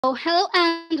Hello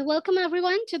and welcome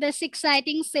everyone to this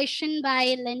exciting session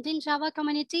by LinkedIn Java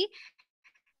community.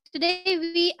 Today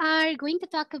we are going to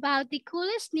talk about the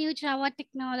coolest new Java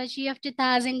technology of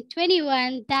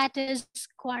 2021, that is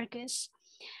Quarkus.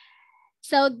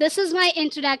 So this is my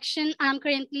introduction. I'm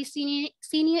currently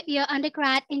senior year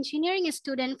undergrad engineering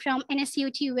student from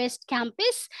NSUT West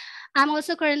Campus. I'm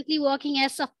also currently working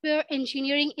as software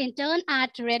engineering intern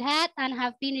at Red Hat and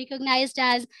have been recognized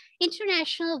as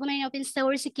International Women Open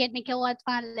Source Academic Award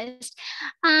finalist.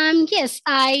 Yes,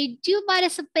 I do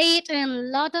participate in a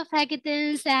lot of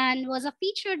hackathons and was a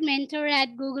featured mentor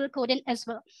at Google Coding as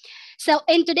well. So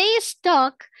in today's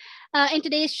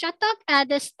short talk at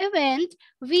this event,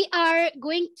 we are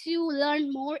going to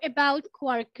learn more about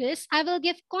Quarkus. I will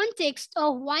give context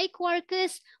of why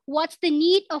Quarkus, what's the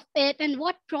need of it, and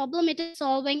what problem it is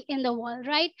solving in the world,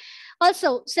 right?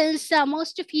 Also, since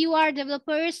most of you are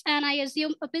developers and I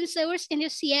assume open source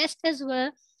enthusiasts as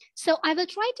well, so I will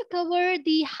try to cover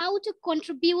the how to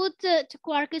contribute to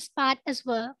Quarkus part as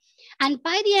well. And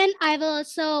by the end, I will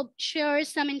also share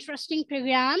some interesting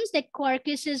programs that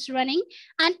Quarkus is running.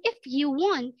 And if you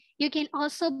want, you can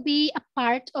also be a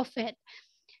part of it.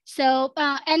 So,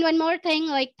 and one more thing,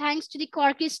 like thanks to the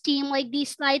Quarkus team, like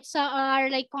these slides are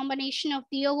like combination of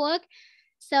their work.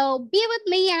 So be with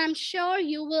me and I'm sure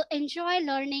you will enjoy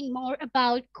learning more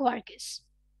about Quarkus.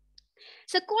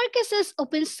 So Quarkus is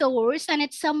open source and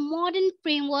it's a modern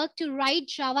framework to write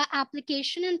Java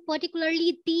application, and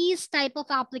particularly these type of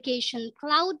application,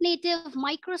 cloud native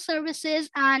microservices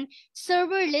and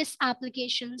serverless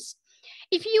applications.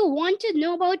 If you want to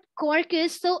know about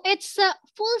Quarkus, so it's a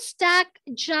full stack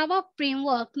Java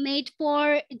framework made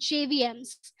for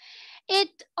JVMs.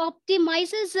 It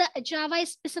optimizes Java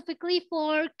specifically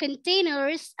for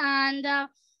containers and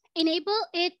enable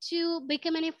it to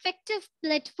become an effective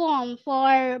platform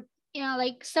for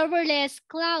like serverless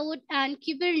cloud and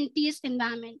Kubernetes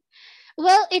environment.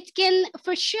 Well, it can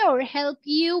for sure help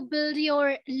you build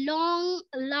your long,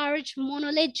 large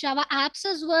monolith Java apps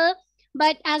as well.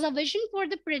 But as a vision for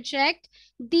the project,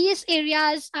 these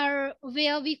areas are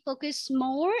where we focus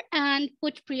more and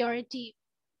put priority.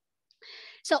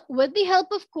 So with the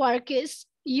help of Quarkus,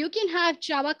 you can have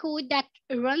Java code that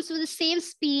runs with the same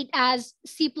speed as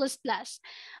C++.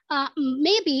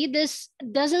 Maybe this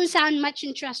doesn't sound much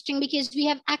interesting because we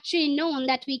have actually known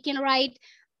that we can write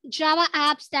Java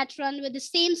apps that run with the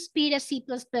same speed as C++,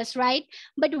 right?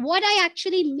 But what I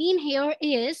actually mean here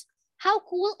is how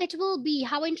cool it will be,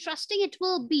 how interesting it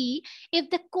will be if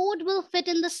the code will fit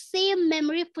in the same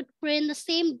memory footprint, the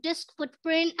same disk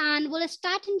footprint, and will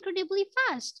start incredibly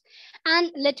fast.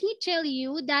 And let me tell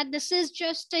you that this is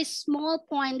just a small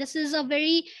point. This is a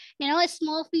very, a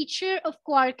small feature of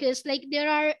Quarkus. Like there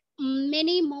are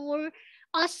many more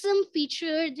awesome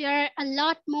features. There are a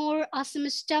lot more awesome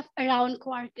stuff around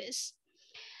Quarkus.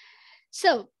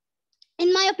 So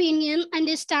in my opinion,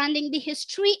 understanding the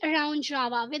history around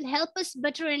Java will help us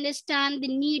better understand the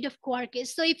need of Quarkus.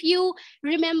 So if you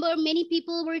remember, many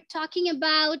people were talking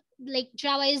about like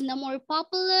Java is no more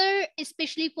popular,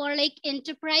 especially for like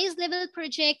enterprise level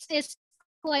projects, is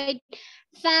quite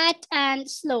fat and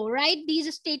slow, right?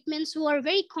 These statements were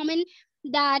very common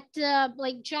that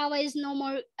like Java is no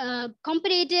more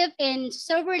competitive in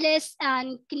serverless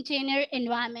and container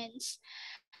environments.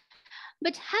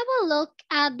 But have a look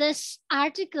at this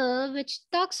article which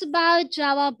talks about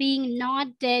Java being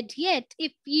not dead yet.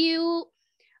 If you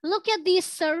look at these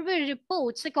survey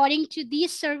reports, according to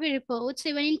these survey reports,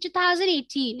 even in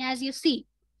 2018, as you see,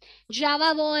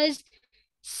 Java was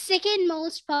second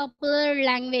most popular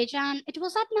language and it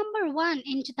was at number 1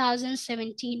 in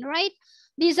 2017, right?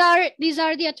 These are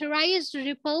the authorized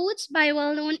reports by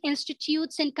well-known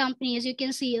institutes and companies. You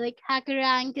can see like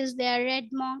HackerRank is there,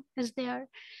 RedMonk is there.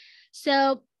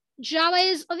 So Java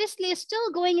is obviously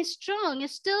still going strong.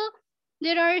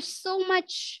 There are so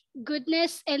much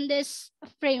goodness in this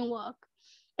framework.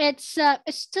 It's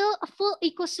still a full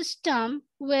ecosystem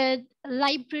with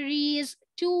libraries,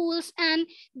 tools, and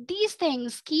these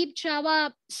things keep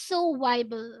Java so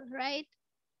viable, right?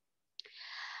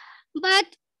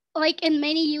 But like in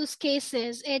many use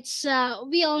cases, it's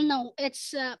we all know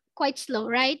it's quite slow,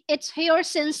 right? It's here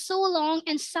since so long,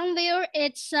 and somewhere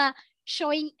it's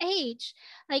showing age.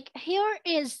 Like here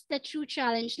is the true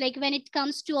challenge. Like when it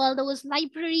comes to all those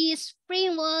libraries,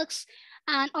 frameworks,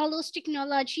 and all those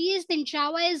technologies, then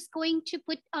Java is going to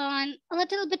put on a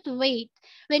little bit weight.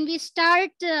 When we start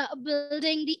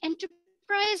building the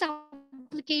enterprise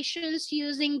applications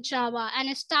using Java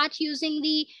and start using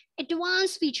the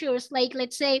advanced features like,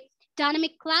 let's say,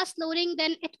 dynamic class loading,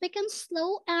 then it becomes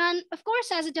slow. And of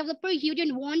course, as a developer, you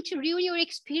don't want to ruin your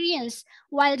experience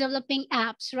while developing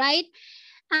apps, right?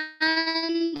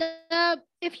 And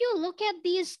if you look at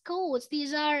these codes,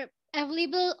 these are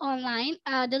available online.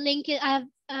 The link, I have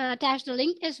attached the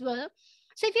link as well.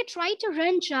 So if you try to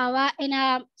run Java in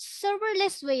a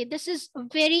serverless way, this is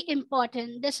very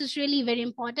important. This is really very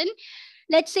important.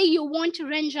 Let's say you want to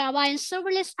run Java in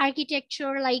serverless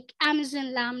architecture like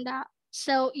Amazon Lambda.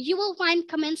 So you will find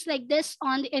comments like this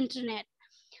on the internet.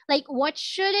 Like, what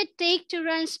should it take to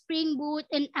run Spring Boot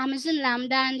in Amazon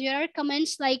Lambda? And there are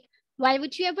comments like, why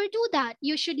would you ever do that?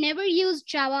 You should never use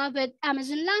Java with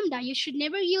Amazon Lambda. You should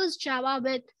never use Java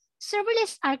with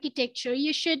serverless architecture.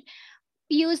 You should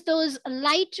use those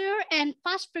lighter and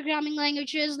fast programming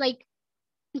languages like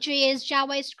JS,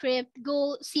 JavaScript,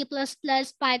 Go, C++,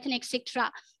 Python,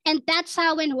 etc. And that's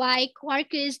how and why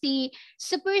Quarkus, the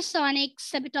supersonic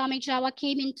subatomic Java,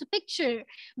 came into picture.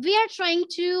 We are trying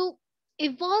to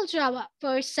evolve Java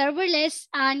for serverless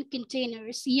and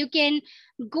containers. You can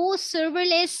go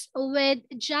serverless with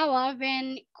Java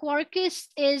when Quarkus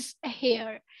is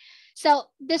here. So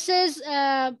this is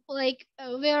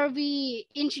where we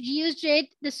introduced it,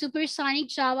 the supersonic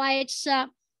Java. It's 10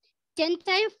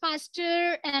 times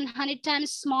faster and 100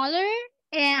 times smaller,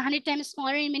 and 100 times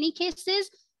smaller in many cases.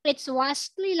 It's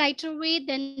vastly lighter weight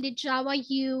than the Java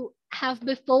you have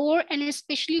before, and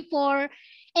especially for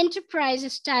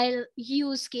enterprise style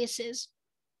use cases.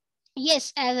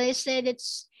 Yes, as I said,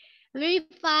 it's very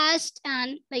fast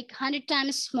and like 100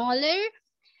 times smaller.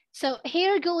 So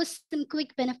here goes some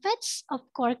quick benefits of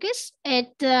Quarkus.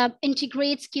 It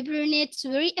integrates Kubernetes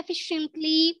very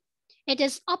efficiently. It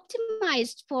is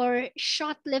optimized for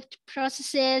short-lived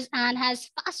processes and has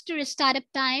faster startup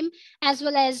time as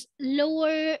well as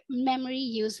lower memory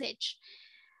usage.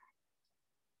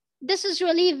 This is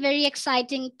really a very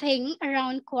exciting thing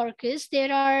around Quarkus.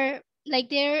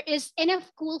 There is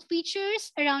enough cool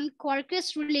features around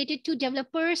Quarkus related to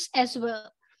developers as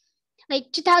well.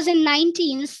 Like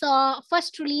 2019 saw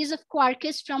first release of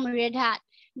Quarkus from Red Hat.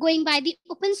 Going by the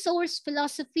open source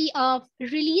philosophy of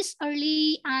release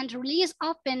early and release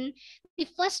often, the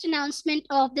first announcement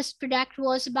of this product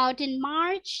was about in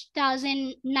March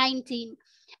 2019.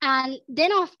 And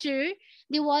then after,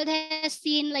 the world has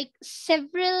seen like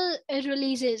several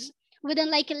releases.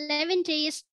 Within like 11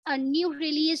 days, a new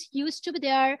release used to be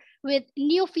there with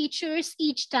new features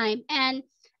each time. And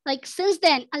like since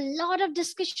then, a lot of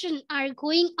discussion are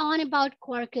going on about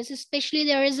Quarkus, especially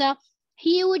there is a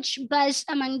huge buzz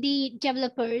among the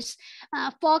developers.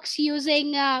 Folks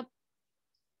using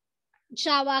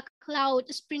Java,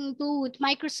 Cloud, Spring Boot,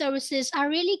 microservices are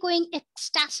really going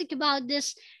ecstatic about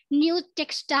this new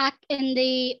tech stack in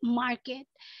the market.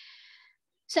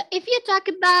 So if you talk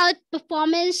about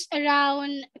performance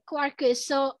around Quarkus,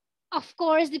 so of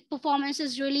course the performance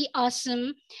is really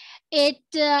awesome. It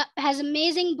has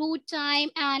amazing boot time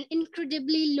and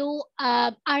incredibly low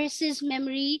RSS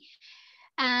memory.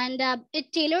 And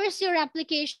it tailors your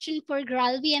application for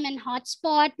GraalVM and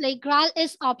Hotspot. Like Graal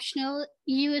is optional.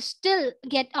 You still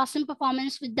get awesome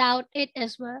performance without it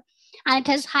as well. And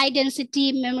it has high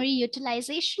density memory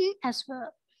utilization as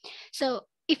well. So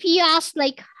if you ask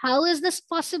like, how is this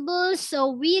possible? So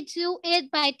we do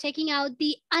it by taking out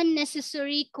the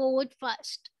unnecessary code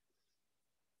first.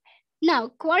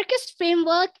 Now, Quarkus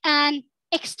framework and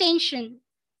extension.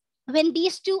 When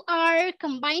these two are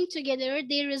combined together,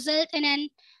 they result in an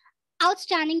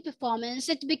outstanding performance.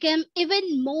 It becomes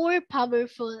even more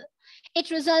powerful. It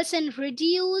results in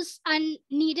reduced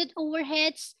unneeded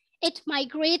overheads. It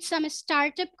migrates some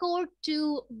startup code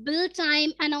to build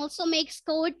time and also makes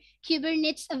code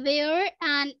Kubernetes aware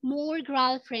and more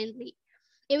Graal friendly.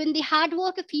 Even the hard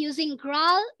work of using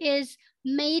Graal is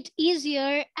made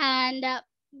easier and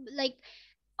like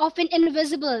often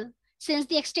invisible, since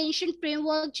the extension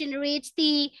framework generates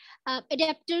the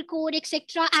adapter code,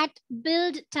 etc. at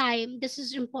build time. This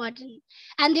is important.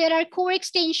 And there are core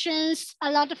extensions, a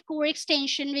lot of core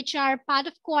extension, which are part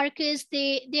of Quarkus.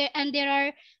 There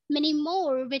are many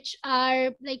more, which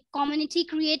are like community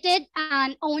created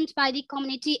and owned by the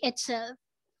community itself.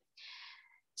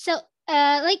 So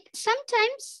like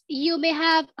sometimes you may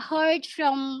have heard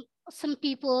from some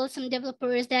people, some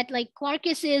developers that like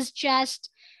Quarkus is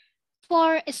just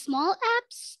for small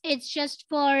apps. It's just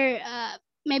for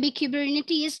maybe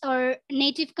Kubernetes or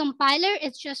native compiler.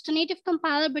 It's just a native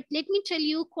compiler. But let me tell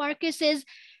you, Quarkus is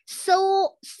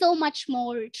so much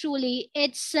more. Truly,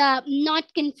 it's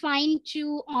not confined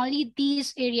to only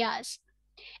these areas.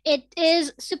 It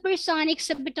is supersonic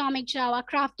subatomic Java,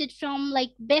 crafted from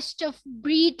like best of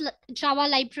breed Java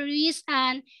libraries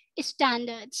and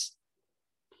standards.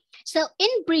 So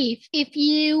in brief, if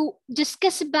you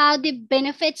discuss about the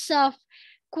benefits of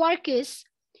Quarkus,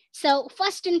 so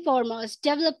first and foremost,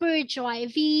 developer joy.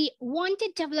 We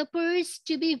wanted developers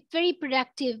to be very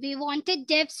productive. We wanted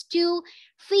devs to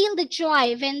feel the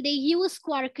joy when they use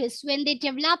Quarkus, when they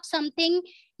develop something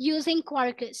using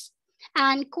Quarkus.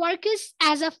 And Quarkus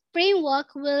as a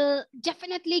framework will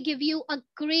definitely give you a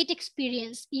great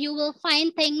experience. You will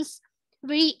find things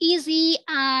very easy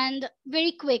and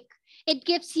very quick. It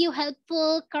gives you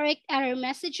helpful, correct error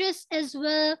messages as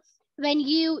well when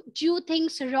you do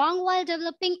things wrong while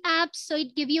developing apps. So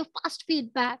it gives you fast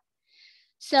feedback.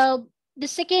 So the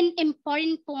second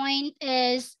important point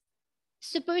is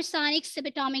supersonic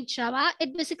subatomic Java.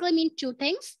 It basically means two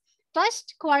things.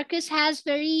 First, Quarkus has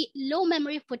very low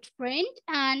memory footprint,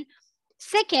 and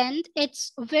second,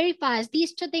 it's very fast.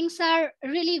 These two things are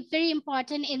really very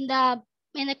important in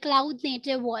the cloud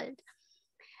native world.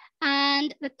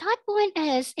 And the third point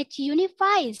is it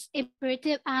unifies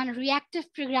imperative and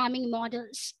reactive programming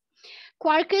models.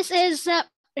 Quarkus is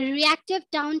reactive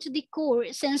down to the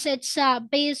core since it's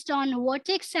based on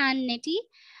Vertex and Netty,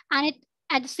 and it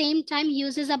at the same time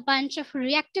uses a bunch of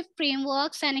reactive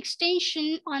frameworks and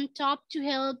extension on top to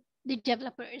help the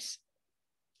developers.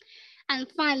 And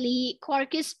finally,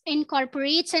 Quarkus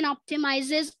incorporates and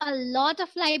optimizes a lot of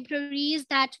libraries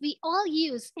that we all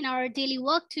use in our daily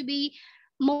work to be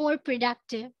more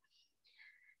productive.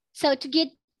 So to get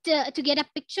a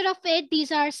picture of it,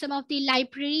 these are some of the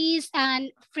libraries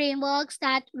and frameworks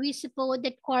that we support,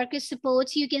 that Quarkus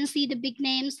supports. You can see the big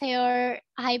names here: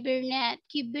 Hibernate,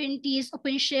 Kubernetes,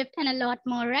 OpenShift, and a lot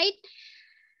more, right?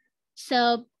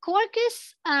 So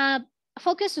Quarkus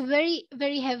focus very,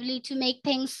 very heavily to make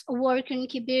things work in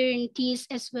Kubernetes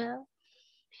as well.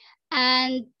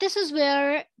 And this is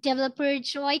where developer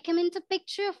joy come into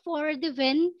picture for the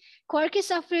win.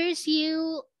 Quarkus offers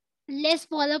you less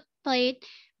boilerplate,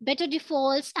 better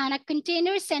defaults, and a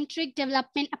container-centric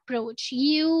development approach.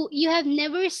 You have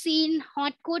never seen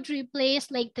hot code replace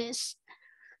like this.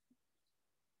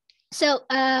 So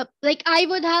like I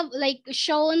would have like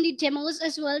shown the demos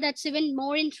as well. That's even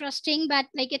more interesting, but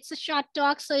like it's a short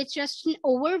talk, so it's just an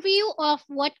overview of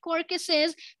what Quarkus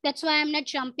is. That's why I'm not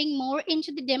jumping more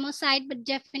into the demo side, but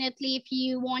definitely if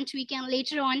you want, we can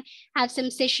later on have some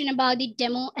session about the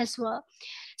demo as well.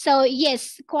 So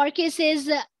yes, Quarkus is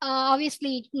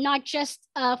obviously not just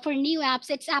for new apps.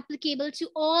 It's applicable to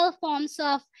all forms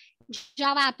of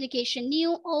Java application,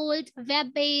 new, old,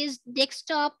 web-based,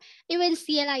 desktop, even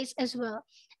CLIs as well.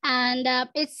 And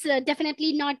it's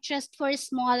definitely not just for a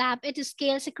small app. It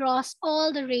scales across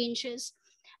all the ranges.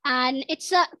 And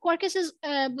it's Quarkus is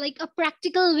like a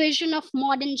practical vision of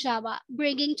modern Java,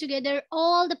 bringing together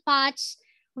all the parts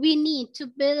we need to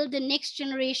build the next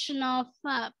generation of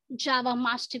Java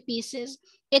masterpieces.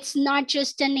 It's not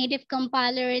just a native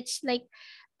compiler. It's like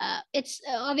it's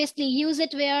obviously use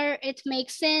it where it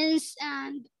makes sense,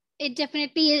 and it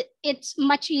definitely it's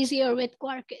much easier with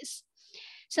Quarkus.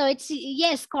 So it's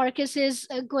yes, Quarkus is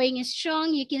going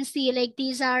strong. You can see like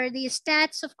these are the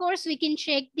stats. Of course, we can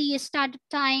check the startup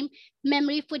time,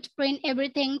 memory footprint,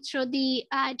 everything through the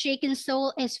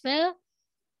JConsole as well.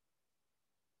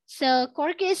 So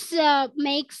Quarkus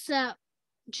makes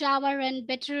Java run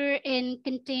better in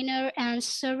container and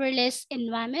serverless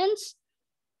environments.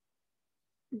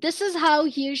 This is how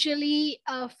usually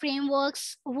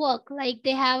frameworks work. Like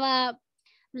they have a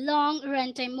long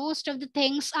runtime. Most of the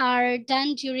things are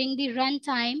done during the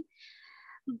runtime,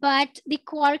 but the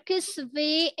Quarkus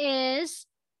way is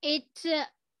it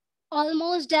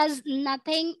almost does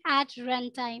nothing at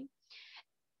runtime.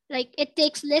 Like it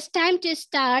takes less time to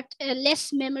start,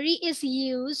 less memory is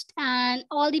used, and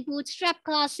all the bootstrap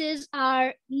classes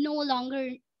are no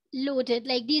longer loaded.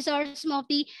 Like these are some of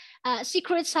the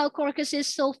secrets how Quarkus is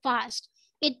so fast.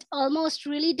 It almost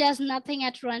really does nothing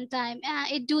at runtime.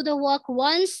 It do the work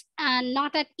once and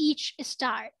not at each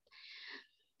start.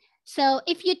 So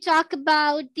if you talk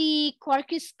about the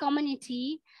Quarkus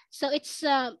community, so it's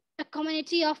a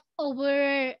community of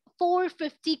over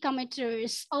 450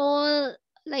 committers, all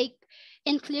like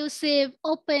inclusive,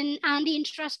 open. And the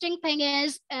interesting thing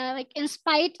is like in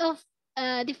spite of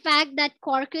the fact that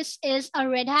Quarkus is a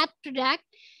Red Hat product,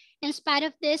 in spite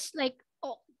of this, like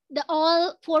the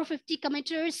all 450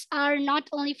 committers are not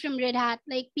only from Red Hat,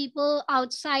 like people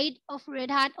outside of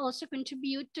Red Hat also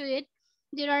contribute to it.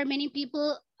 There are many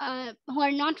people who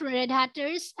are not Red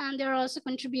Hatters, and they're also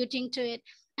contributing to it.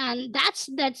 And that's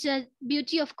a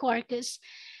beauty of Quarkus.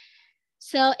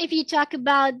 So if you talk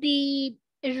about the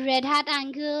Red Hat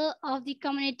angle of the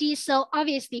community, so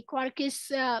obviously Quarkus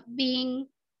being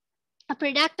a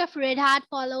product of Red Hat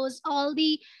follows all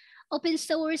the open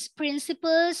source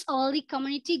principles, all the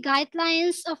community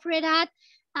guidelines of Red Hat.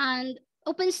 And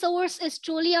open source is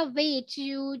truly a way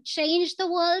to change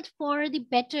the world for the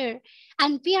better.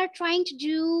 And we are trying to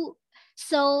do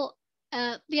so.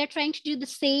 We are trying to do the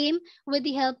same with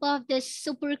the help of this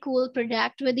super cool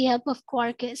product, with the help of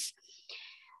Quarkus.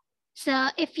 So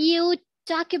if you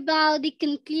talk about the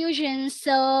conclusions,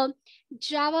 so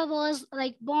Java was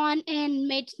like born in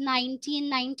mid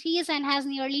 1990s and has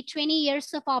nearly 20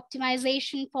 years of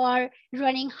optimization for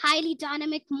running highly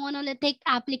dynamic monolithic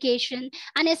application,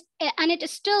 and it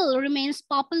still remains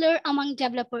popular among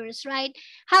developers, right?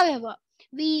 However,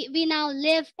 we now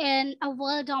live in a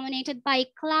world dominated by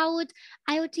cloud,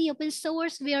 IoT, open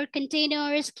source, where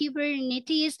containers,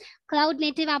 Kubernetes, cloud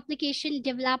native application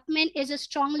development is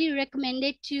strongly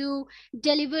recommended to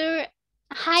deliver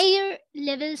higher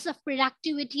levels of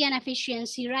productivity and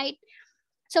efficiency, right?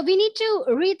 So we need to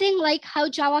rethink like how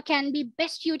Java can be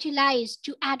best utilized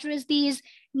to address these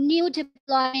new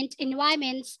deployment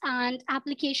environments and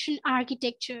application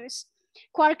architectures.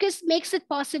 Quarkus makes it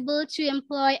possible to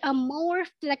employ a more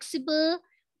flexible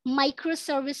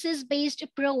microservices based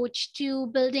approach to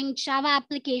building Java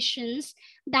applications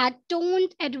that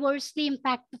don't adversely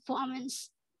impact performance.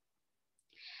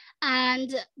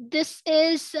 And this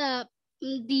is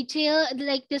detail,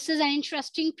 like this is an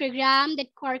interesting program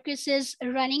that Quarkus is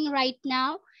running right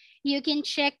now. You can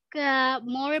check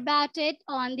more about it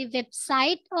on the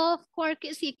website of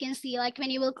Quarkus. You can see like when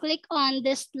you will click on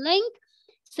this link,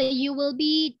 so you will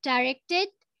be directed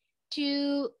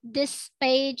to this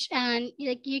page, and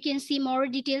like you can see more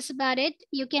details about it.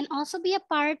 You can also be a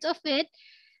part of it.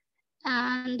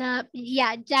 And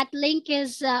yeah, that link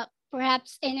is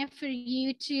perhaps enough for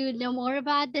you to know more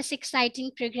about this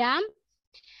exciting program.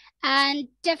 And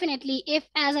definitely, if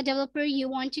as a developer you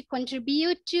want to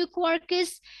contribute to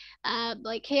Quarkus,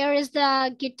 like here is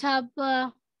the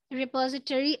GitHub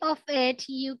repository of it.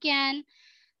 You can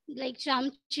like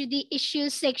jump to the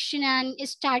issues section and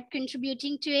start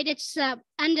contributing to it. It's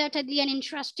undoubtedly an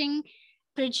interesting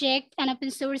project, an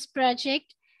open source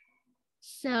project.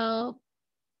 So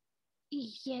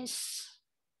yes.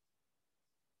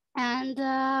 And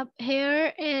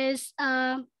here is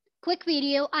a quick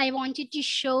video I wanted to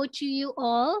show to you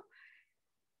all.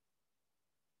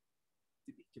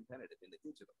 To be competitive in the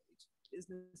digital age,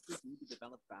 businesses need to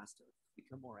develop faster,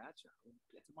 become more agile, and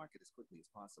get to market as quickly as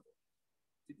possible.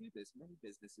 To do this, many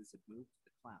businesses have moved to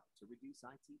the cloud to reduce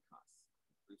IT costs,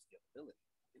 improve scalability,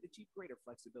 and achieve greater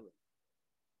flexibility.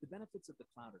 The benefits of the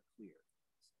cloud are clear.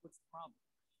 So what's the problem?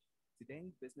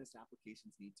 Today, business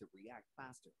applications need to react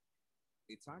faster.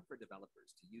 It's hard for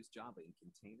developers to use Java in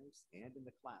containers and in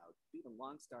the cloud due to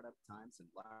long startup times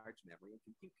and large memory and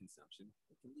compute consumption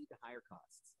that can lead to higher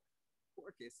costs.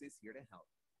 Quarkus is here to help.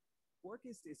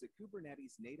 Quarkus is a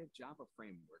Kubernetes native Java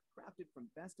framework crafted from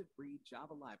best-of-breed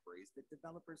Java libraries that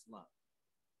developers love.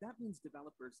 That means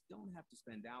developers don't have to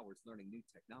spend hours learning new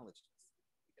technologies.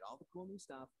 You get all the cool new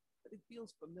stuff, but it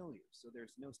feels familiar, so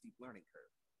there's no steep learning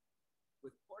curve.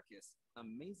 With Quarkus,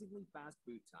 amazingly fast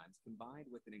boot times combined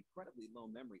with an incredibly low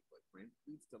memory footprint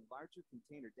leads to larger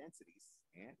container densities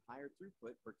and higher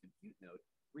throughput per compute node,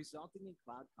 resulting in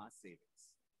cloud cost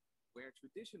savings. Where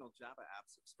traditional Java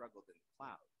apps have struggled in the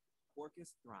cloud,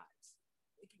 Quarkus thrives,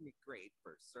 making it great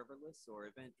for serverless or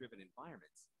event-driven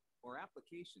environments, or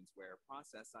applications where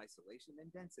process isolation and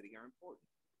density are important,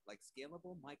 like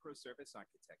scalable microservice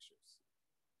architectures.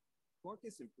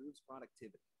 Quarkus improves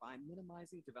productivity by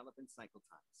minimizing development cycle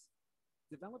times.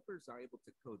 Developers are able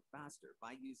to code faster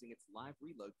by using its live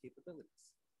reload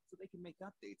capabilities, so they can make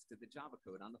updates to the Java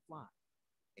code on the fly.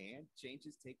 And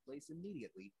changes take place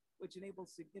immediately, which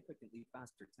enables significantly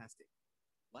faster testing.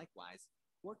 Likewise,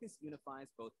 Quarkus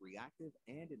unifies both reactive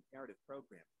and imperative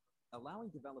programming, allowing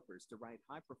developers to write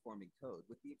high-performing code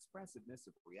with the expressiveness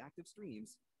of reactive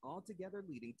streams, altogether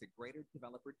leading to greater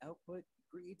developer output,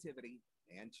 creativity,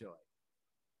 and joy.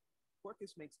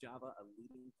 Quarkus makes Java a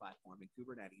leading platform in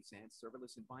Kubernetes and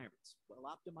serverless environments while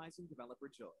optimizing developer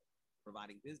joy,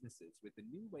 providing businesses with a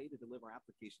new way to deliver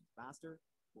applications faster,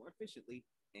 more efficiently,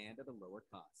 and at a lower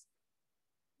cost.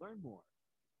 Learn more.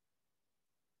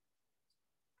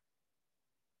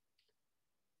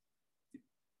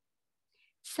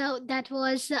 So that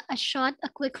was a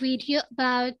quick video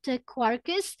about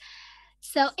Quarkus.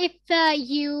 So if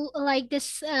you like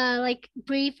this like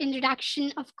brief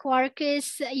introduction of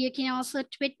Quarkus, you can also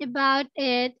tweet about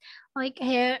it. Like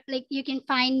here, like you can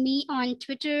find me on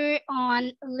Twitter,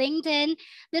 on LinkedIn.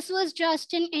 This was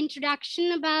just an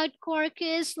introduction about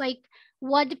Quarkus, like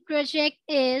what the project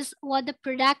is, what the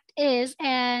product is,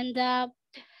 and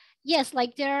yes,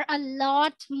 like there are a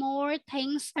lot more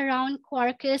things around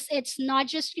Quarkus. It's not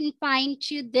just confined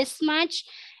to this much.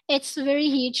 It's very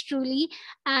huge, truly.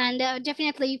 And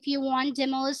definitely, if you want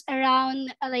demos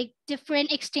around like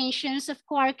different extensions of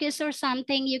Quarkus or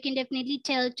something, you can definitely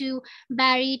tell to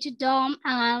Barry, to Dom.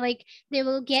 Like they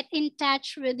will get in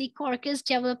touch with the Quarkus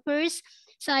developers.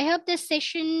 So I hope this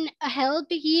session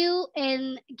helped you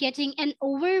in getting an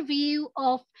overview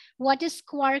of what is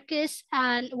Quarkus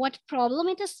and what problem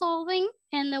it is solving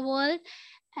in the world.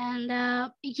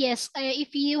 And yes,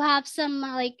 if you have some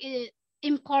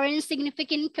important,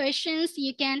 significant questions,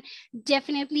 you can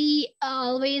definitely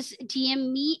always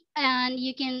DM me, and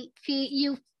you can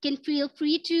feel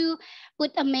free to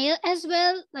put a mail as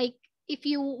well. Like if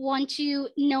you want to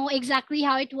know exactly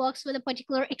how it works with a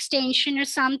particular extension or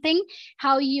something,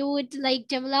 how you would like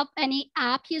develop any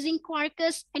app using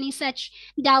Quarkus, any such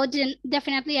doubt, then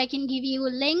definitely I can give you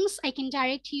links. I can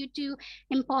direct you to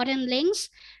important links.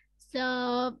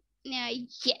 So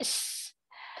yes.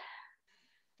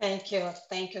 Thank you,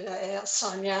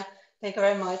 Saumya. Thank you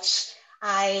very much.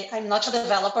 I'm not a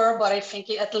developer, but I think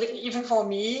even for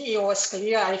me, it was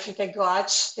clear. I think I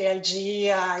got the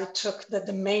idea. I took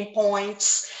the main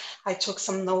points. I took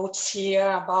some notes here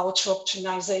about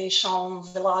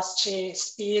optimization, velocity,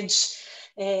 speed,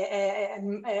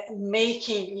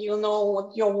 making,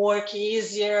 your work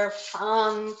easier,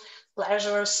 fun,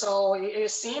 pleasure. So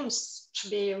it seems to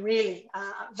be really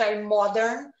very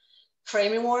modern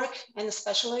framework, and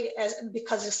especially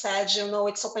because you said,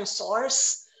 it's open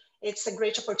source, it's a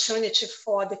great opportunity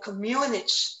for the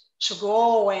community to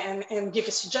go and give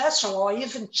a suggestion or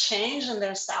even change in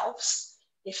themselves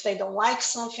if they don't like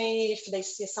something, if they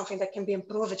see something that can be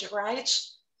improved, right?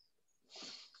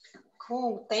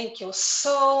 Cool, thank you.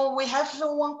 So we have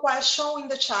one question in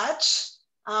the chat.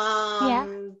 Yeah.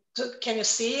 Can you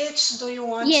see it? Do you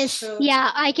want Yes, to?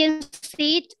 yeah, I can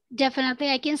see it. Definitely,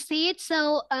 I can see it.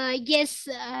 So, yes,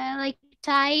 like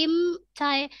time,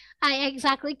 I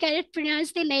exactly cannot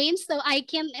pronounce the name, so I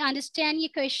can understand your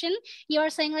question.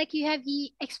 You're saying like you have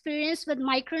the experience with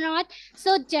Micronaut,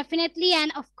 so definitely,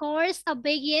 and of course, a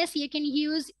big yes. You can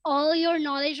use all your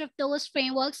knowledge of those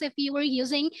frameworks. If you were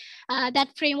using that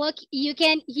framework, you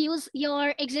can use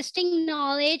your existing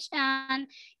knowledge and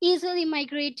easily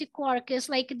migrate to Quarkus.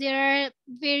 Like there are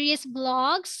various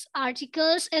blogs,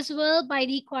 articles as well by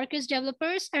the Quarkus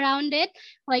developers around it,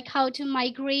 like how to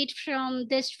migrate from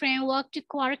this framework to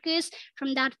Quarkus,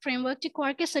 from that framework to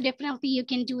Quarkus. So definitely you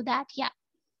can do that. Yeah.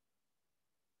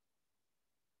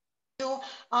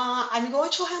 I'm going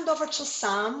to hand over to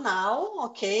Sam now.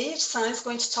 Okay, Sam is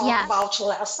going to talk about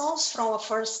lessons from a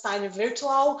first-time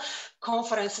virtual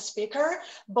conference speaker,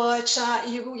 but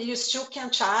you still can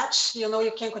chat.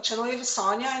 You can continue with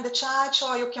Sonia in the chat,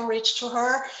 or you can reach to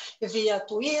her via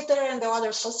Twitter and the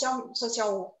other social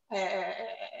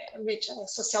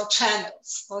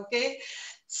channels. Okay,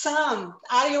 Sam,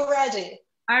 are you ready?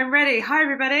 I'm ready. Hi,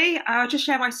 everybody. I'll just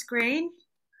share my screen.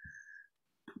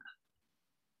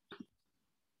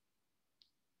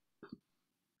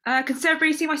 Can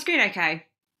everybody see my screen okay?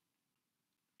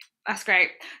 That's great.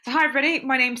 So hi, everybody.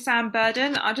 My name's Sam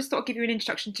Burden. I just thought I'd give you an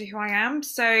introduction to who I am.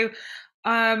 So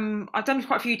I've done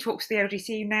quite a few talks to the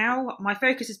LGC now. My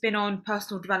focus has been on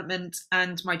personal development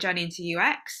and my journey into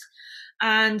UX.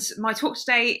 And my talk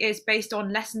today is based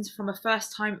on lessons from a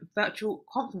first-time virtual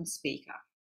conference speaker.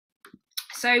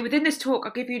 So within this talk,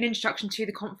 I'll give you an introduction to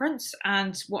the conference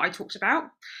and what I talked about,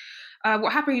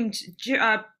 what happened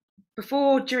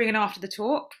before, during, and after the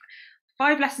talk,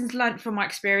 5 lessons learned from my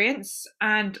experience,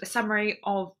 and a summary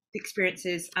of the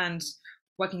experiences and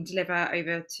what I can deliver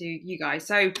over to you guys.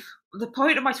 So the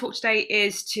point of my talk today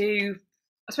is to,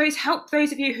 I suppose, help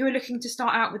those of you who are looking to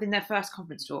start out within their first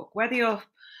conference talk, whether you're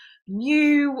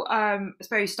new, I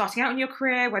suppose, starting out in your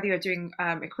career, whether you're doing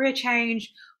a career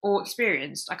change or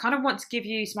experienced. I kind of want to give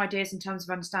you some ideas in terms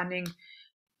of understanding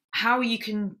how you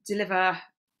can deliver,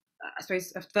 I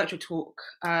suppose, a virtual talk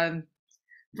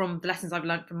from the lessons I've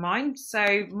learned from mine.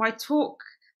 So my talk,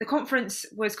 the conference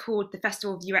was called the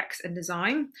Festival of UX and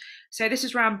Design. So this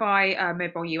was run by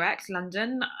Mobile UX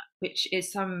London, which is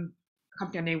some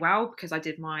company I know well because I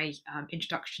did my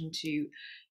introduction to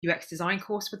UX design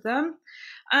course with them.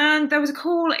 And there was a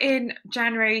call in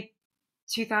January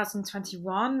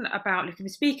 2021 about looking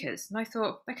for speakers. And I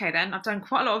thought, okay, then I've done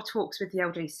quite a lot of talks with the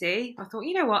LGC. I thought,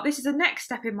 you know what, this is the next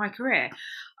step in my career.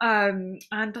 And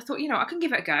I thought, I can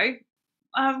give it a go.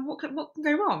 What can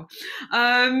go wrong?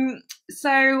 So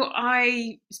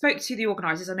I spoke to the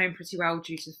organisers. I know them pretty well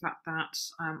due to the fact that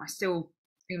I still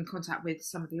in contact with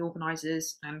some of the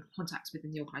organisers and contacts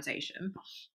within the organisation.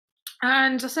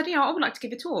 And I said, I would like to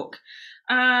give a talk.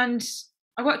 And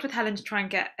I worked with Helen to try and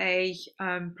get a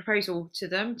proposal to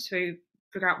them to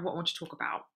figure out what I want to talk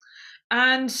about.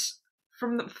 And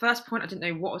from the first point, I didn't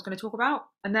know what I was going to talk about.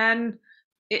 And then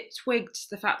it twigged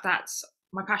the fact that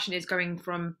my passion is going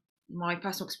from my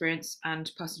personal experience and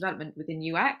personal development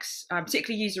within UX,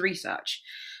 particularly user research.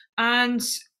 And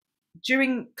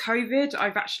during COVID,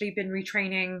 I've actually been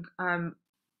retraining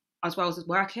as well as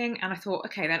working. And I thought,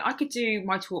 okay, then I could do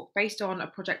my talk based on a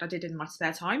project I did in my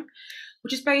spare time,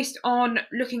 which is based on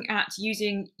looking at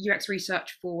using UX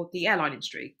research for the airline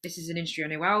industry. This is an industry I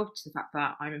know well, to the fact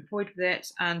that I'm employed with it,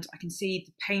 and I can see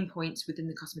the pain points within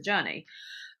the customer journey.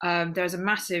 There's a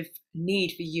massive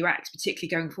need for UX, particularly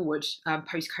going forward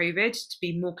post-COVID, to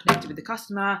be more connected with the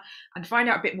customer and find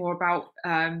out a bit more about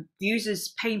the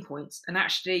users' pain points. And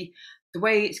actually, the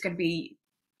way it's going to be,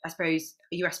 I suppose,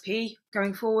 a USP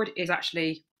going forward is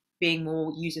actually being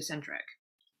more user-centric.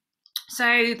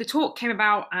 So the talk came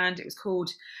about, and it was called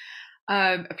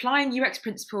Applying UX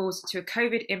Principles to a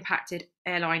COVID-Impacted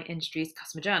Airline Industry's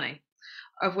Customer Journey,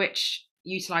 of which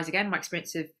utilise, again, my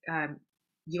experience of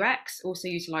UX, also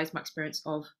utilise my experience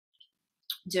of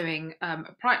doing a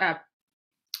project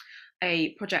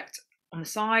on the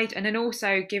side, and then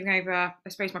also giving over, I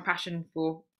suppose, my passion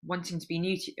for wanting to be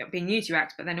being new to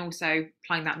UX, but then also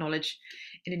applying that knowledge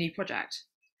in a new project.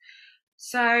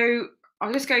 So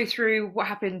I'll just go through what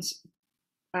happened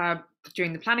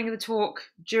during the planning of the talk,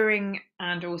 during,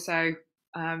 and also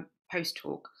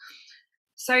post-talk.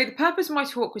 So the purpose of my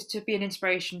talk was to be an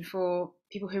inspiration for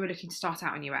people who are looking to start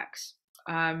out in UX,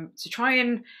 to try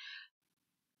and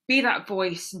be that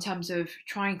voice in terms of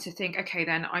trying to think, okay,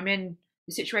 then I'm in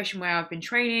the situation where I've been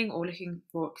training or looking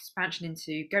for expansion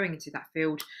into going into that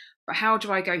field, but how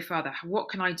do I go further? What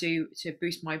can I do to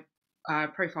boost my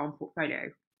profile and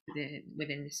portfolio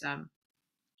within this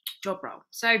job role?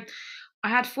 So I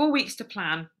had 4 weeks to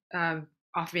plan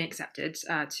after being accepted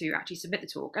to actually submit the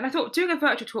talk. And I thought doing a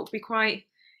virtual talk would be quite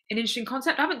an interesting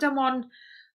concept. I haven't done one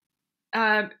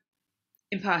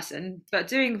in person, but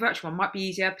doing a virtual one might be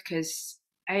easier because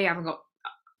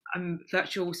I'm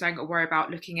virtual, so I haven't got to worry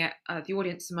about looking at the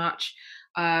audience so much.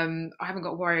 I haven't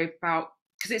got to worry about,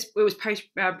 because it was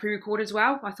pre-recorded as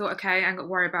well. I thought, okay, I haven't got to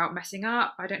worry about messing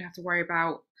up. I don't have to worry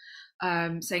about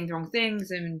saying the wrong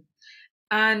things.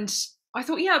 And I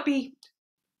thought, yeah, it'd be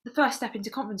the first step into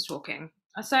conference talking.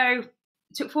 So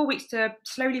it took 4 weeks to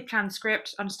slowly plan the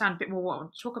script, understand a bit more what I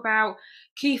want to talk about,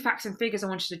 key facts and figures I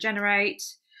wanted to generate,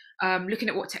 looking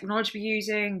at what technology we're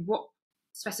using, what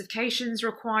specifications are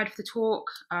required for the talk,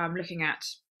 looking at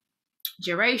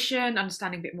duration,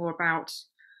 understanding a bit more about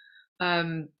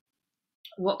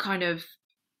what kind of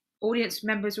audience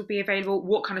members will be available,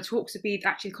 what kind of talks would be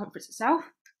actually the conference itself.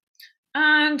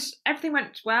 And everything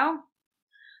went well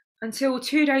until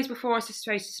 2 days before I was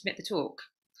supposed to submit the talk.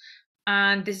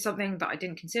 And this is something that I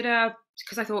didn't consider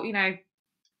because I thought,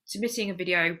 submitting a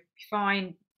video,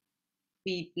 fine,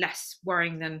 be less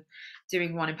worrying than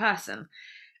doing one in person.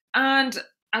 And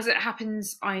as it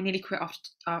happens, I nearly quit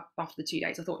after the 2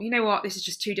 days. I thought, you know what, this is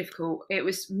just too difficult. It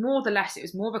was more of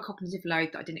a cognitive load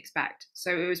that I didn't expect.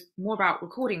 So it was more about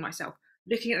recording myself,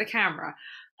 looking at the camera,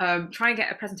 trying to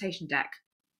get a presentation deck,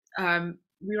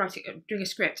 rewriting, doing a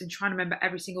script, and trying to remember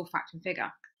every single fact and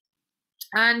figure.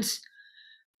 And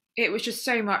it was just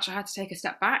so much. I had to take a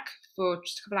step back for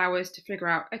just a couple of hours to figure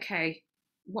out, okay,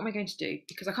 what am I going to do?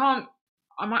 Because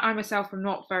I myself am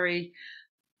not very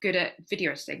good at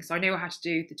video editing, so I knew I had to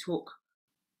do the talk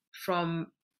for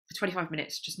 25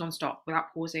 minutes, just non-stop,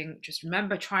 without pausing, just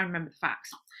try and remember the facts.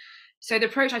 So the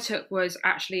approach I took was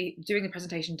actually doing the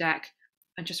presentation deck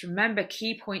and just remember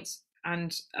key points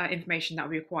and information that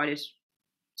would be required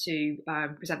to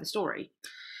present the story.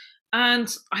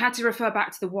 And I had to refer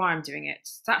back to the why I'm doing it.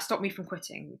 That stopped me from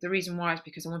quitting. The reason why is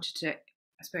because I wanted to,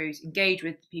 I suppose, engage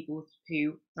with people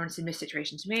who are in a similar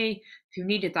situation to me, who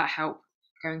needed that help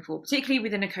going forward, particularly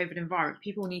within a COVID environment.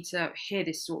 People need to hear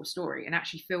this sort of story and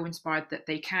actually feel inspired that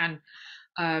they can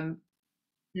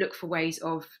look for ways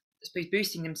of, I suppose,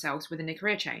 boosting themselves within a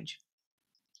career change.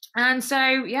 And so,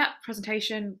 yeah,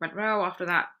 presentation went well. After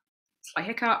that, slight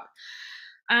hiccup.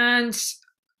 And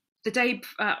the day,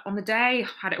 on the day,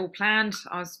 had it all planned.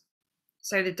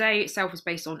 So the day itself was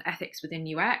based on ethics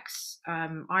within UX.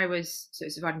 So it was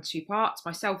divided into 2 parts,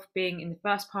 myself being in the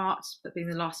first part, but being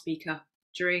the last speaker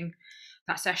during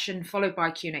that session, followed by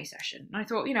a Q&A session. And I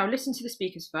thought, listen to the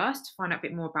speakers first, find out a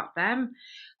bit more about them,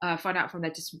 find out from their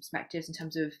different perspectives in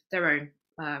terms of their own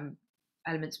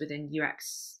elements within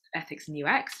UX, ethics and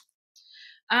UX.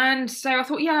 And so I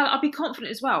thought, yeah, I'll be confident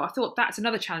as well. I thought that's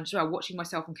another challenge as well, watching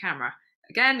myself on camera.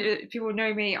 Again, people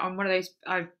know me, I'm one of those,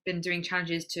 I've been doing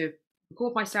challenges to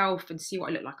record myself and see what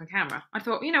I look like on camera. I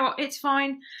thought, you know what, it's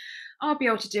fine. I'll be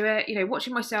able to do it. You know,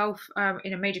 watching myself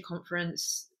in a major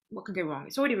conference, what can go wrong?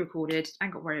 It's already recorded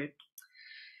and got worried.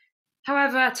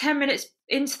 However, 10 minutes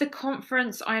into the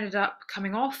conference, I ended up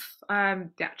coming off the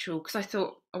actual, because I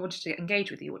thought I wanted to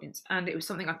engage with the audience, and it was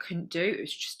something I couldn't do. It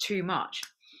was just too much.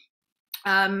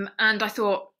 And I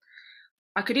thought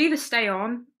I could either stay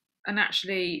on and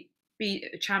actually be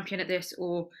a champion at this,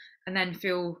 and then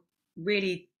feel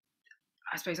really,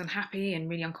 I suppose, unhappy and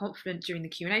really unconfident during the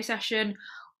Q&A session,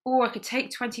 or I could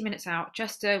take 20 minutes out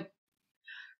just to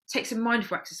take some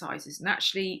mindful exercises and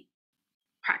actually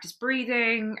practice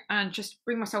breathing and just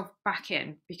bring myself back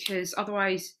in, because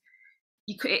otherwise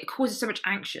it causes so much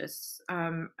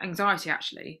anxiety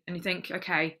actually. And you think,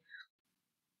 okay,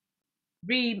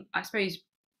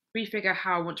 refigure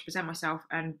how I want to present myself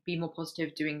and be more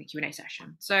positive doing the Q&A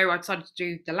session. So I decided to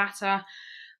do the latter,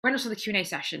 went on to the Q&A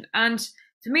session. And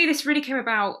for me, this really came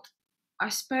about, I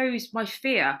suppose, my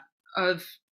fear of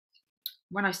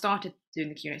when I started doing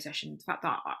the Q&A session, the fact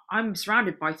that I'm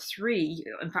surrounded by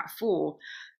 4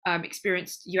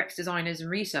 experienced UX designers and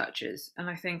researchers. And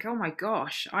I think, oh my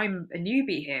gosh, I'm a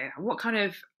newbie here. What kind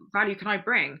of value can I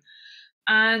bring?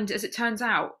 And as it turns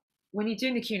out, when you're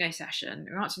doing the Q&A session,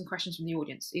 you're answering questions from the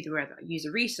audience, either whether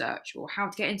user research or how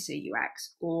to get into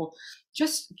UX, or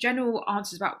just general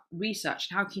answers about research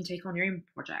and how you can take on your own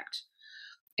project.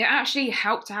 It actually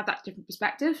helped to have that different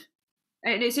perspective.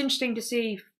 And it's interesting to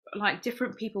see like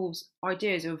different people's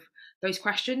ideas of those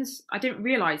questions. I didn't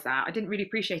realize that. I didn't really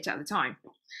appreciate it at the time.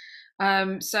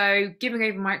 So giving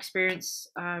over my experience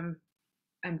and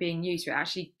being new to it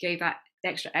actually gave that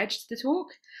extra edge to the talk.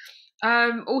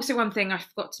 Also, one thing I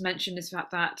forgot to mention is the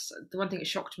fact that the one thing that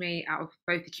shocked me out of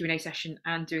both the Q&A session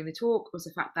and doing the talk was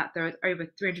the fact that there are over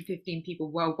 315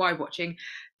 people worldwide watching.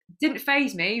 Didn't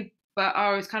faze me, but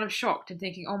I was kind of shocked and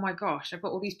thinking, oh my gosh, I've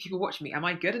got all these people watching me. Am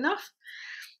I good enough?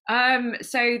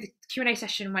 So the Q&A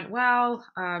session went well,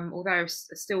 although I was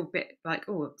still a bit like,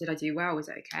 oh, did I do well? Was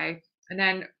it okay? And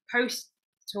then post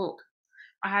talk,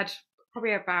 I had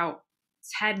probably about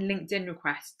 10 LinkedIn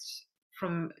requests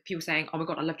from people saying, oh my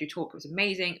God, I loved your talk. It was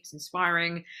amazing. It was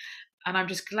inspiring. And I'm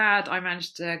just glad I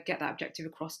managed to get that objective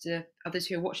across to others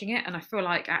who are watching it. And I feel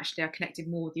like actually I connected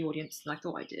more with the audience than I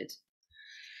thought I did.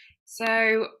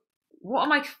 So what are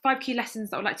my 5 key lessons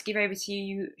that I would like to give over to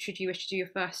you should you wish to do your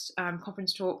first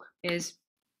conference talk is,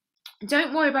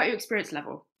 don't worry about your experience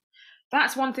level.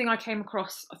 That's one thing I came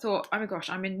across. I thought, oh my gosh,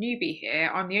 I'm a newbie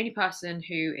here. I'm the only person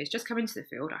who is just coming into the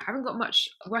field. I haven't got much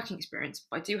working experience,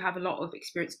 but I do have a lot of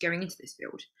experience going into this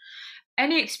field.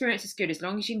 Any experience is good as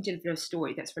long as you can deliver a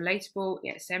story that's relatable,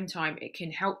 yet at the same time, it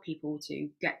can help people to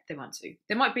get them onto.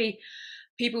 There might be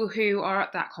people who are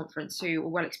at that conference who are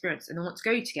well experienced and they want to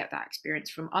go to get that experience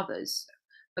from others.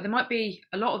 But there might be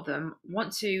a lot of them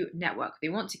want to network, they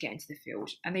want to get into the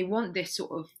field, and they want this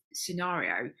sort of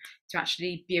scenario to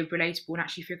actually be relatable and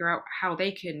actually figure out how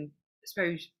they can, I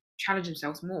suppose, challenge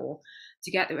themselves more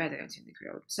to get where they're going to in the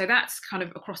field. So that's kind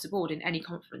of across the board in any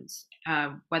conference,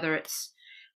 whether it's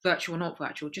virtual or not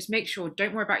virtual. Just make sure,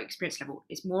 don't worry about your experience level.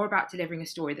 It's more about delivering a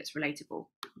story that's relatable.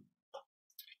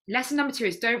 Lesson number 2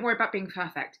 is don't worry about being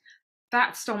perfect.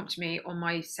 That stomped me on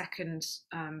my second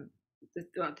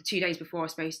the 2 days before I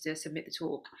was supposed to submit the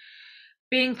talk.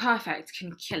 Being perfect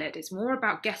can kill it. It's more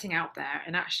about getting out there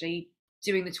and actually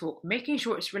doing the talk, making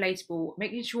sure it's relatable,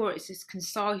 making sure it's as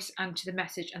concise and to the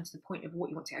message and to the point of what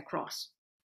you want to get across.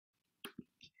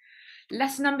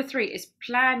 Lesson number 3 is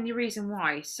plan your reason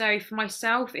why. So for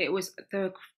myself, it was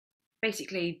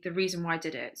basically the reason why I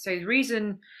did it. So the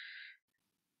reason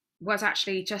was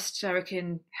actually just so I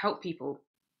can help people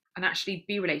and actually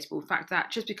be relatable. The fact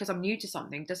that just because I'm new to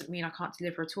something doesn't mean I can't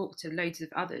deliver a talk to loads of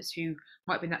others who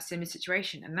might be in that similar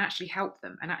situation and actually help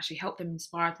them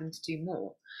inspire them to do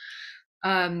more.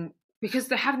 Because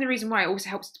having the reason why also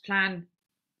helps to plan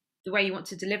the way you want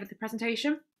to deliver the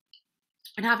presentation,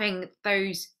 and having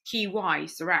those key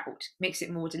whys throughout makes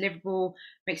it more deliverable,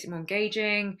 makes it more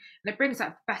engaging, and it brings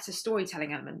that better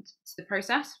storytelling element to the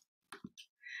process.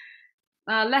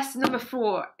 Lesson number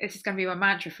 4, this is going to be my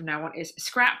mantra from now on, is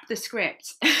scrap the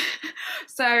script.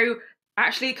 So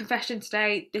actually, confession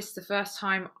today, this is the first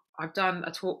time I've done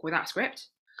a talk without script.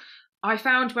 I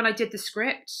found when I did the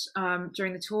script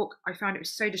during the talk, I found it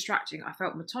was so distracting. I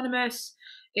felt autonomous.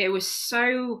 It was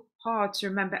so hard to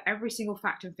remember every single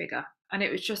fact and figure. And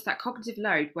it was just that cognitive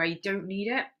load where you don't need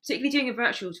it, particularly doing a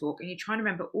virtual talk and you're trying to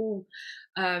remember all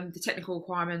the technical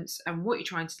requirements and what you're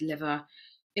trying to deliver.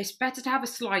 It's better to have a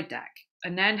slide deck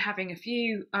and then having a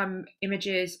few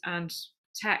images and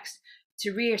text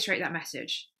to reiterate that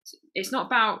message. It's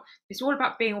all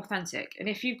about being authentic. And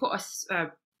if you've got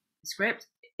script,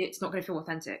 it's not going to feel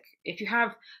authentic. If you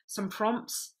have some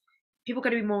prompts, people are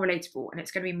going to be more relatable, and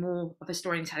it's going to be more of a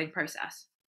storytelling process.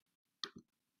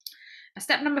 And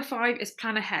step number 5 is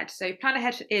plan ahead. So plan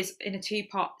ahead is in a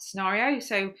 2-part scenario.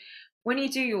 So when you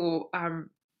do your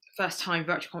first time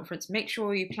virtual conference, make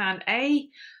sure you plan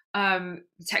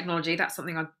technology. That's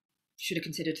something I should have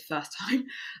considered the first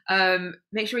time.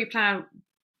 Make sure you plan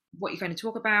what you're going to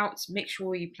talk about. Make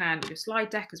sure you plan your slide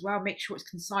deck as well. Make sure it's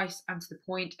concise and to the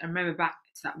point, and remember back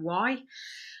to that why.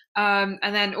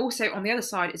 And then also on the other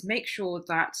side is make sure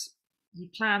that you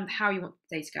plan how you want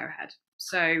the day to go ahead.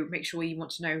 So make sure you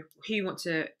want to know who you want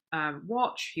to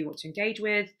watch, who you want to engage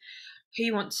with, who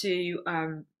you want to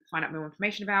find out more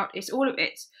information about. It's all of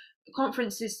it. The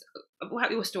conference is about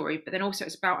your story, but then also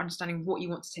it's about understanding what you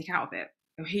want to take out of it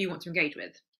and who you want to engage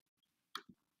with.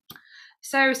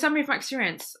 So, summary of my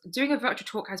experience, doing a virtual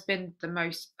talk has been the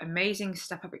most amazing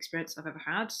step-up experience I've ever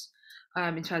had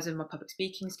in terms of my public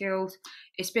speaking skills.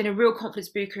 It's been a real confidence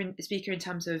speaker in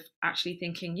terms of actually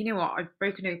thinking, you know what, I've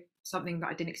broken something that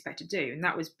I didn't expect to do, and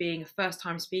that was being a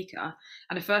first-time speaker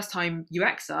and a first-time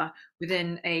UXer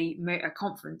within a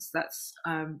conference that's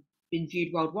been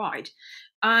viewed worldwide.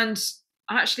 And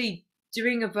actually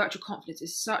doing a virtual conference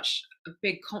is such a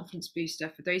big confidence booster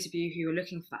for those of you who are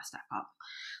looking for that step up.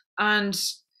 And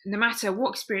no matter what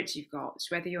experience you've got,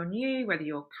 whether you're new, whether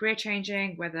you're career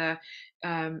changing, whether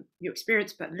you're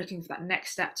experienced but looking for that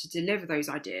next step to deliver those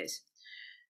ideas,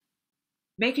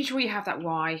 making sure you have that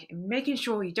why, and making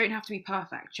sure you don't have to be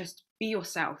perfect, just be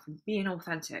yourself and being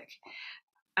authentic.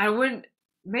 And I wouldn't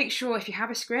make sure if you have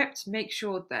a script, make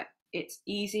sure that it's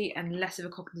easy and less of a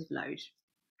cognitive load.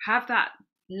 Have that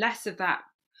less of that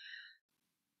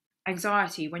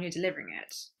anxiety when you're delivering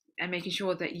it, and making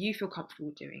sure that you feel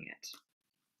comfortable doing it.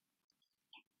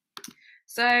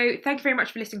 So thank you very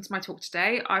much for listening to my talk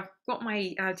today. I've got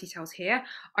my details here.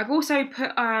 I've also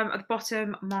put at the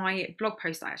bottom my blog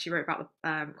post that I actually wrote about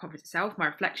the conference itself, my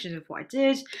reflection of what I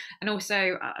did, and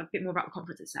also a bit more about the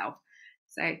conference itself.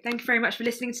 So thank you very much for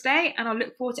listening today, and I'll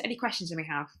look forward to any questions you may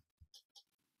have.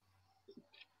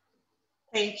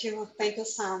 Thank you,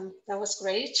 Sam. That was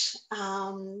great.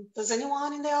 Does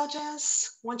anyone in the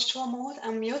audience want to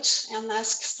unmute and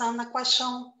ask Sam a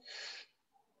question?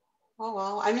 Oh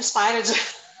wow, I'm inspired.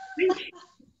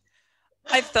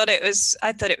 I thought it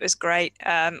was great.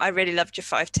 I really loved your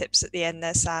 5 tips at the end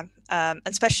there, Sam, and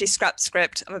especially scrap the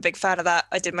script. I'm a big fan of that.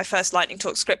 I did my first lightning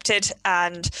talk scripted,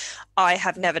 and I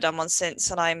have never done one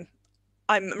since. And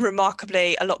I'm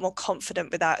remarkably a lot more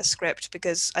confident without a script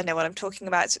because I know what I'm talking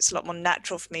about. So it's a lot more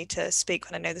natural for me to speak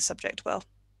when I know the subject well.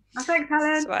 Oh, thanks,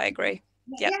 Helen. So I agree.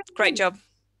 Yeah, great job.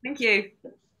 Thank you.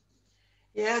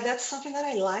 Yeah, that's something that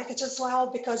I like as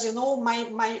well, because, you know,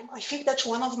 I think that's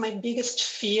one of my biggest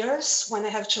fears when I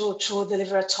have to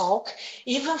deliver a talk,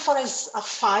 even for a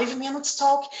 5-minute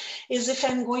talk, is if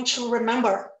I'm going to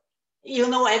remember, you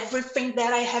know, everything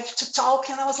that I have to talk.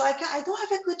 And I was like, I don't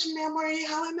have a good memory.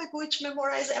 How am I going to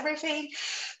memorize everything?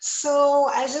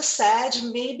 So as you said,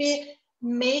 maybe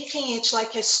making it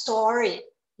like a story,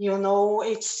 you know,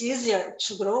 it's easier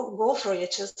to go through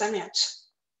it, isn't it?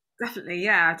 Definitely,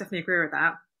 yeah, I definitely agree with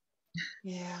that.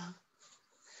 Yeah.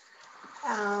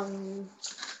 I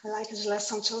like this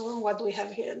lesson too. What do we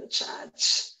have here in the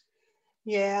chat?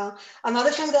 Yeah. Another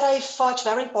thing that I thought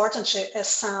very important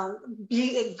is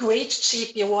a great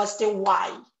tip was the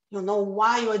why. You know,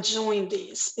 why you are doing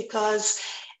this. Because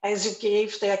as you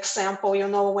gave the example, you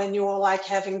know, when you're like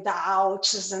having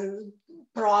doubts and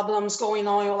problems going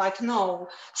on, you're like, no,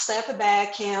 step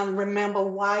back and remember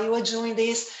why you are doing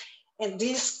this. And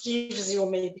this gives you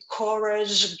maybe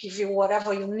courage, give you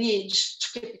whatever you need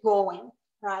to keep going,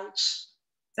 right?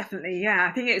 Definitely, yeah.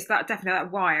 I think it's definitely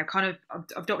that why. I've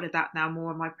adopted that now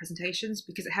more in my presentations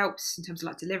because it helps in terms of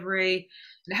like delivery.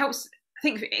 And it helps, I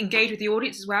think, engage with the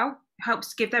audience as well. It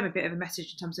helps give them a bit of a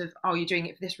message in terms of, oh, you're doing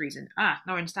it for this reason. Now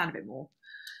I understand a bit more.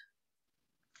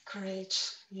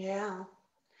 Great, yeah.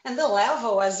 And the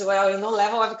level as well, you know,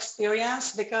 level of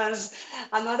experience, because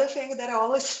another thing that I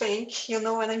always think, you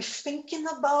know, when I'm thinking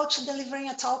about delivering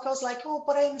a talk, I was like, oh,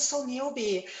 but I'm so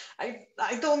newbie.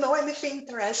 I don't know anything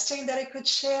interesting that I could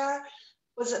share.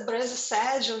 But as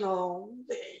I said, you know,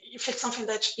 if it's something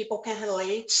that people can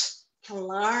relate, can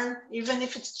learn, even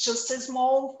if it's just a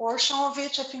small portion of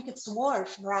it, I think it's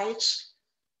worth, right?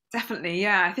 Definitely,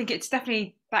 yeah. I think it's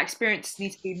definitely that experience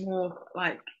needs to be more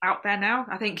like out there now.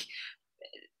 I think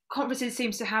conferences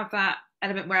seems to have that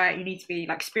element where you need to be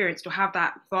like experienced or have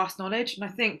that vast knowledge, and I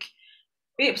think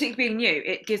particularly being new,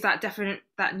 it gives that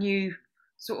new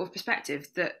sort of perspective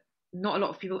that not a lot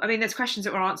of people. I mean, there's questions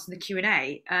that were answered in the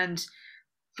Q&A, and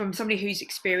from somebody who's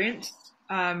experienced,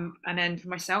 And then for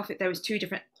myself, there was two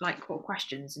different core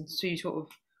questions and two sort of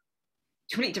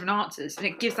completely different answers, and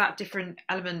it gives that different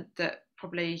element that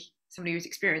probably somebody who's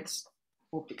experienced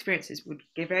or experiences would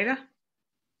give over.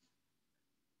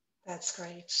 That's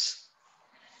great.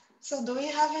 So do we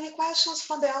have any questions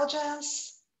from the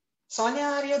audience? Sonia,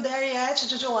 are you there yet?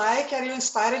 Did you like? Are you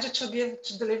inspired to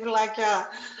deliver like a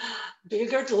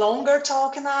bigger, longer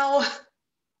talk now?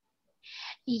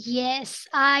 Yes,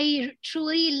 I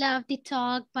truly loved the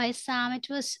talk by Sam. It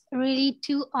was really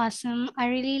too awesome. I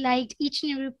really liked each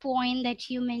and every point that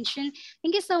you mentioned.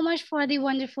 Thank you so much for the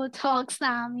wonderful talk,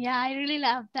 Sam. Yeah, I really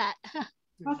loved that.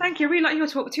 Well, thank you. I really like your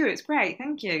talk too. It's great.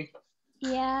 Thank you.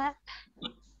 Yeah.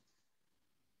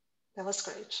 That was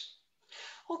great.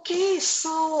 Okay,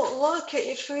 so look,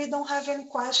 if we don't have any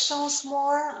questions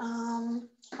more,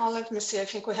 let me see. I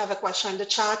think we have a question in the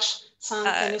chat. Sam,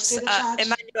 can you see the chat?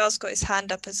 Emmanuel's got his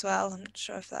hand up as well. I'm not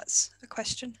sure if that's a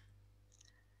question.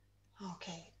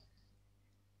 Okay.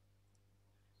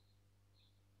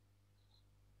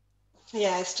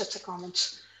 Yeah, it's just a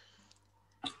comment.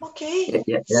 Okay.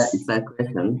 Yeah, it's a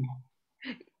question.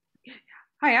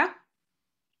 Hiya.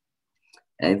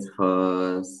 It's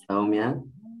for Saumya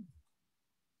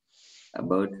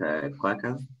about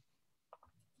Quarkus.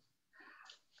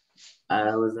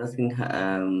 I was asking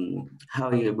how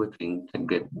are you able to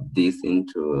integrate this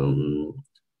into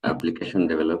application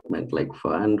development, like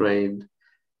for Android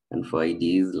and for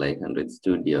IDEs like Android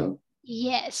Studio?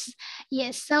 Yes.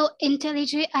 So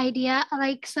IntelliJ IDEA,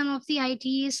 like some of the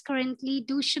IDEs currently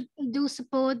do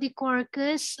support the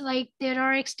Quarkus. Like there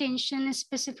are extensions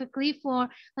specifically for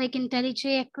like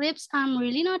IntelliJ Eclipse. I'm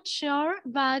really not sure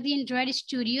about the Android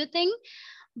Studio thing,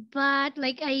 but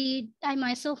like I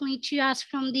myself need to ask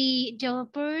from the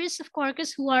developers of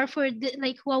Quarkus who are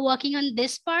who are working on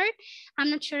this part. I'm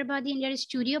not sure about the Android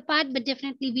Studio part, but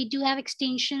definitely we do have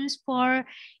extensions for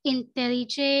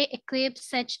IntelliJ, Eclipse,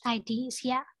 such IDs.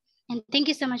 Yeah, and thank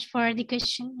you so much for the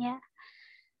question. Yeah.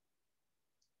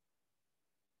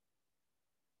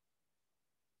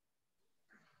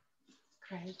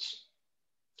 Great.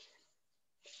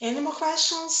 Any more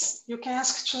questions? You can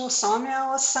ask to Saumya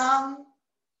or Sam.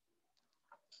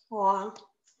 Or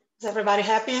is everybody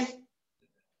happy?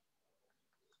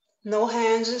 No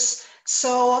hands.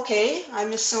 So, okay,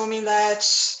 I'm assuming that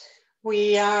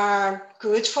we are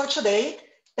good for today.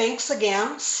 Thanks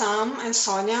again, Sam and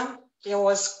Sonia. There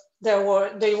were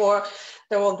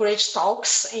great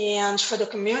talks, and for the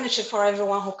community, for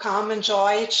everyone who come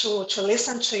enjoy to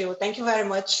listen to you. Thank you very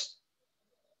much.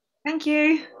 Thank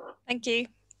you. Thank you.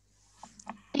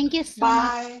 Thank you so much.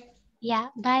 Bye. Yeah.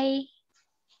 Bye.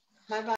 Bye bye.